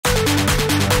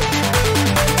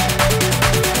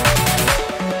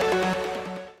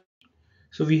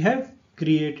So we have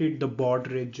created the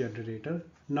baud rate generator.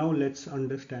 Now let's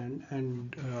understand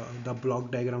and the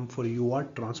block diagram for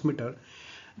UART transmitter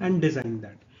and design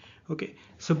that. Okay,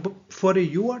 so for a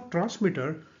UART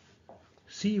transmitter,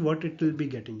 see what it will be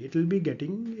getting. It will be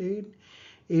getting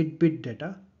a 8-bit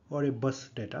data or a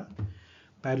bus data,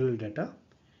 parallel data.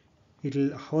 It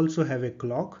will also have a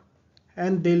clock,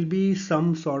 and there'll be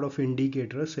some sort of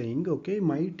indicator saying, okay,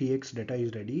 my TX data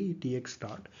is ready, TX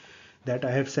start, that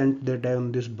I have sent data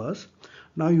on this bus.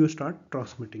 Now you start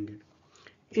transmitting it.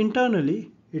 Internally,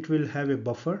 it will have a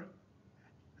buffer.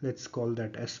 Let's call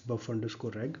that s buffer underscore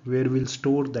reg, where we'll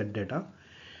store that data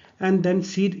and then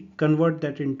convert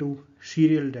that into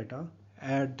serial data,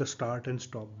 add the start and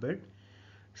stop bit,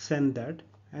 send that,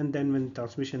 and then when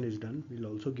transmission is done,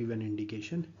 we'll also give an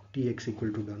indication TX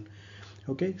equal to done.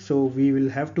 Okay, so we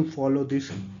will have to follow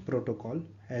this protocol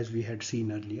as we had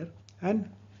seen earlier and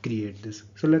create this.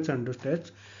 So let's understand,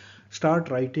 start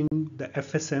writing the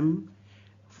FSM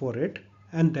for it,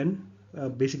 and then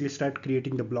basically start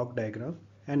creating the block diagram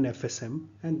and FSM,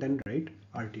 and then write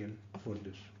RTL for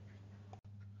this.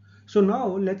 So now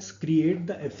let's create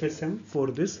the FSM for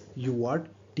this UART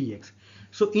TX.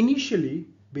 So initially,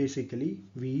 basically,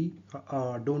 we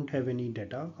don't have any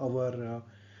data.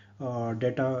 Our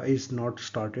data is not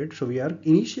started. So we are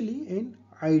initially in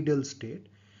idle state.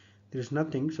 There is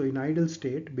nothing. So in idle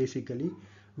state, basically,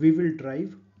 we will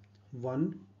drive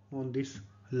 1 on this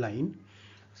line,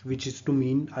 which is to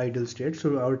mean idle state.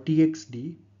 So our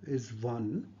TXD is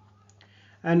 1.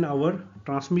 And our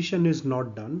transmission is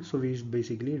not done, so we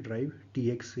basically drive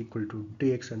TX equal to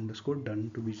TX underscore done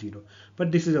to be 0.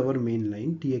 But this is our main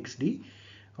line TXD.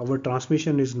 Our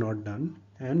transmission is not done,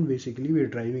 and basically we are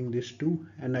driving this to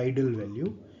an idle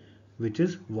value, which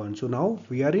is 1. So now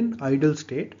we are in idle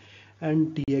state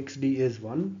and TXD is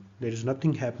 1. There is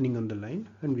nothing happening on the line,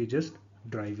 and we are just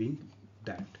driving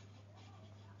that.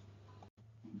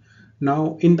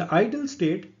 Now in the idle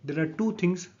state, there are two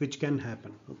things which can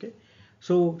happen. Okay,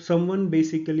 so someone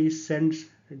basically sends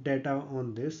data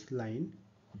on this line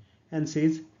and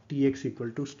says TX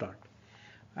equal to start.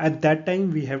 At that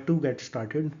time, we have to get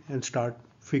started and start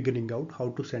figuring out how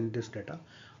to send this data.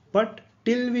 But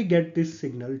till we get this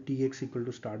signal TX equal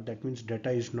to start, that means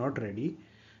data is not ready,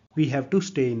 we have to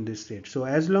stay in this state. So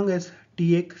as long as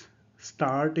TX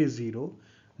start is 0,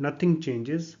 nothing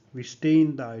changes. We stay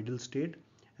in the idle state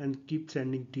and keep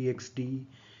sending TXD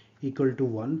equal to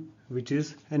 1, which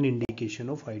is an indication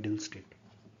of idle state.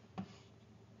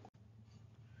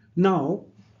 Now,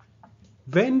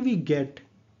 when we get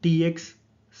TX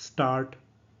start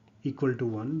equal to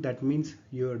 1, that means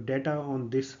your data on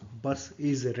this bus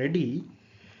is ready.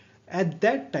 At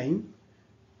that time,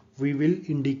 we will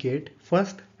indicate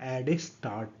first add a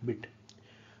start bit.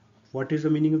 What is the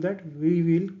meaning of that? We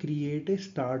will create a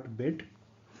start bit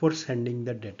for sending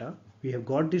the data. We have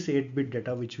got this 8-bit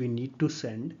data which we need to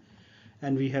send,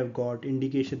 and we have got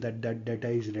indication that that data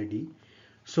is ready.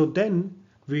 So then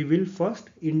we will first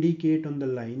indicate on the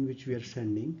line which we are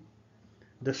sending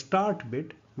the start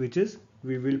bit, which is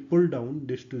we will pull down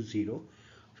this to 0.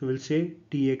 So we'll say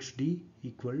TXD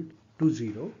equal to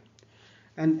 0.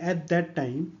 And at that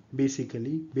time,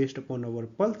 basically based upon our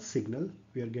pulse signal,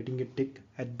 we are getting a tick.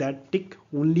 At that tick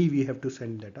only we have to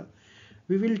send data.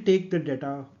 We will take the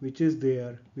data which is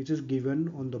there, which is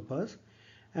given on the bus,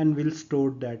 and we'll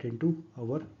store that into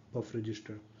our buff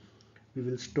register.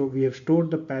 We have stored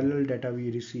the parallel data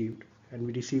we received, and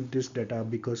we received this data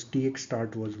because TX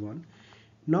start was 1.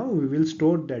 Now we will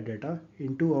store that data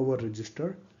into our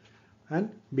register, and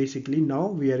basically now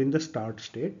we are in the start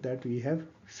state, that we have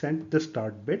sent the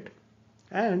start bit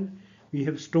and we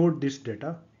have stored this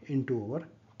data into our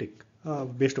tick.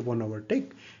 Based upon our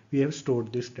tick, we have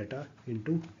stored this data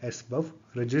into sbuff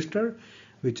register,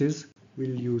 which is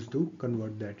we'll use to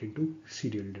convert that into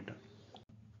serial data.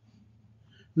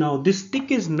 Now this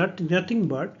tick is nothing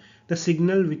but the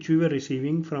signal which we were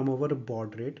receiving from our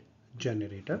baud rate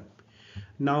generator.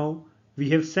 Now we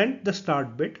have sent the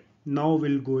start bit. Now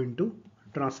we'll go into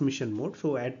transmission mode.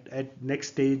 So at next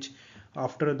stage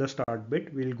after the start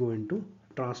bit, we'll go into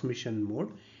transmission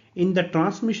mode. In the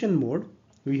transmission mode,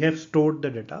 we have stored the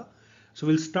data. So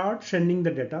we'll start sending the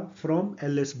data from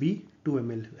LSB to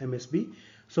MSB.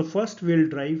 So first we'll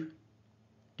drive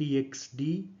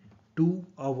TXD to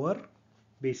our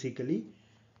basically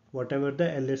whatever the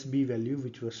LSB value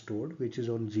which was stored, which is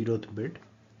on 0th bit.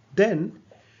 Then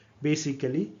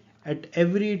basically at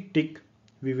every tick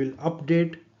we will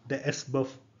update the sbuff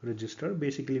register.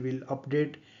 Basically we'll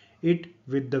update it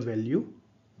with the value,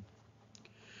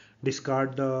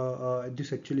 discard the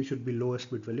this actually should be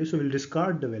lowest bit value, so we'll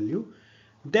discard the value.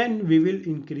 Then we will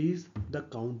increase the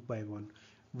count by 1.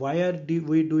 Why are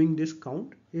we doing this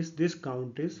count? Is this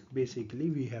count is basically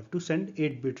we have to send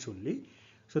 8 bits only.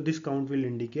 So this count will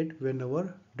indicate when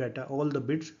our data, all the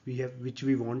bits we have which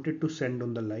we wanted to send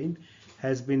on the line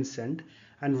has been sent,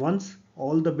 and once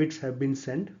all the bits have been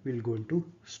sent, we'll go into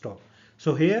stop.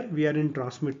 So here we are in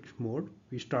transmit mode.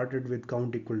 We started with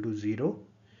count equal to 0.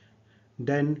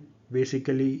 Then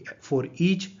basically for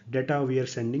each data we are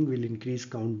sending, we'll increase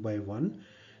count by 1,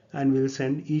 and we'll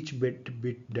send each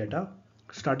bit data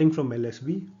starting from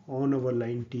LSB on our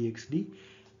line TXD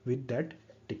with that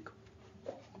tick.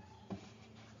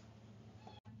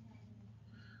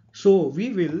 So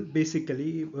we will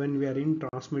basically, when we are in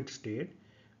transmit state,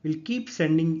 we'll keep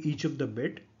sending each of the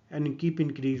bit and keep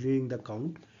increasing the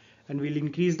count, and we'll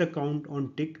increase the count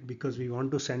on tick because we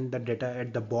want to send the data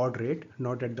at the baud rate,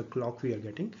 not at the clock we are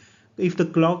getting. If the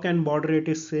clock and baud rate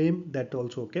is same, that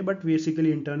also okay, but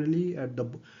basically internally at the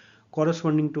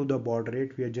corresponding to the baud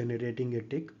rate we are generating a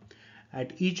tick.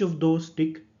 At each of those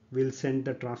tick we'll send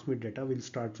the transmit data. We'll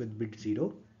start with bit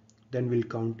 0, then we'll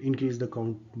increase the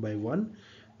count by 1,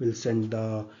 we'll send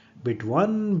the bit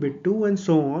 1, bit 2, and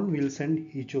so on. We'll send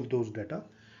each of those data.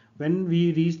 When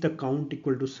we reach the count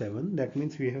equal to 7, that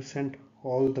means we have sent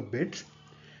all the bits.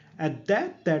 At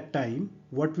that time,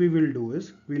 what we will do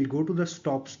is we'll go to the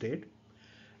stop state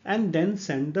and then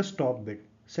send the stop bit.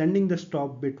 Sending the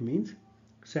stop bit means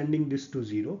sending this to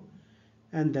 0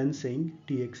 and then saying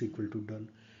tx equal to done.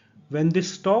 When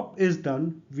this stop is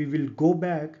done, we will go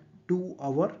back to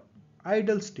our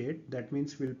idle state. That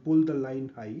means we'll pull the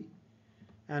line high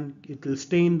and it will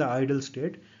stay in the idle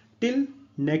state till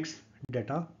next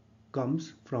data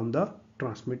comes from the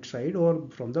transmit side or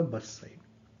from the bus side.